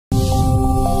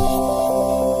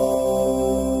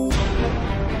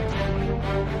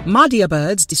Madiar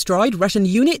Birds destroyed Russian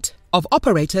unit of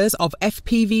operators of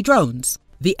FPV drones.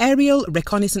 The aerial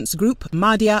reconnaissance group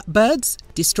Madiar Birds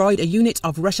destroyed a unit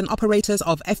of Russian operators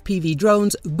of FPV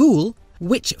drones ghoul,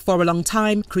 which for a long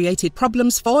time created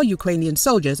problems for Ukrainian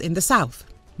soldiers in the south.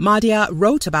 Madiar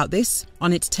wrote about this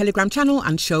on its Telegram channel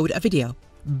and showed a video.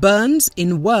 Burns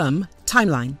in Worm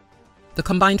timeline. The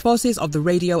combined forces of the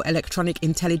Radio Electronic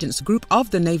Intelligence Group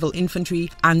of the Naval Infantry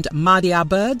and Madiar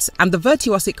Birds and the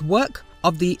virtuosic work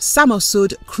of the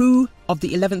SAMOSUD crew of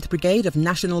the 11th Brigade of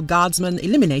National Guardsmen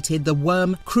eliminated the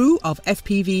Worm crew of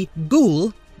FPV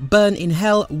ghoul. Burn in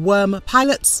hell Worm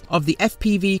pilots of the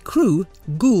FPV crew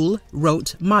ghoul,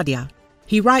 wrote Madiar.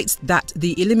 He writes that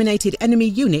the eliminated enemy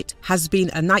unit has been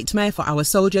a nightmare for our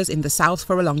soldiers in the south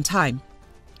for a long time.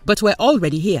 But we're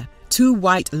already here. 2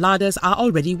 white Ladas are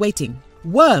already waiting.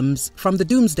 Worms from the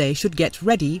doomsday should get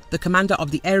ready, the commander of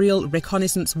the aerial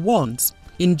reconnaissance warns.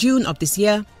 In June of this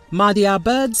year, Madiar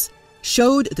Birds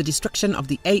showed the destruction of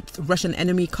the 8th Russian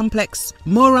enemy complex,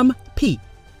 MUROM-P.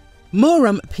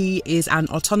 MUROM-P is an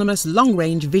autonomous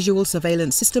long-range visual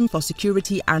surveillance system for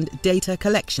security and data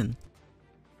collection.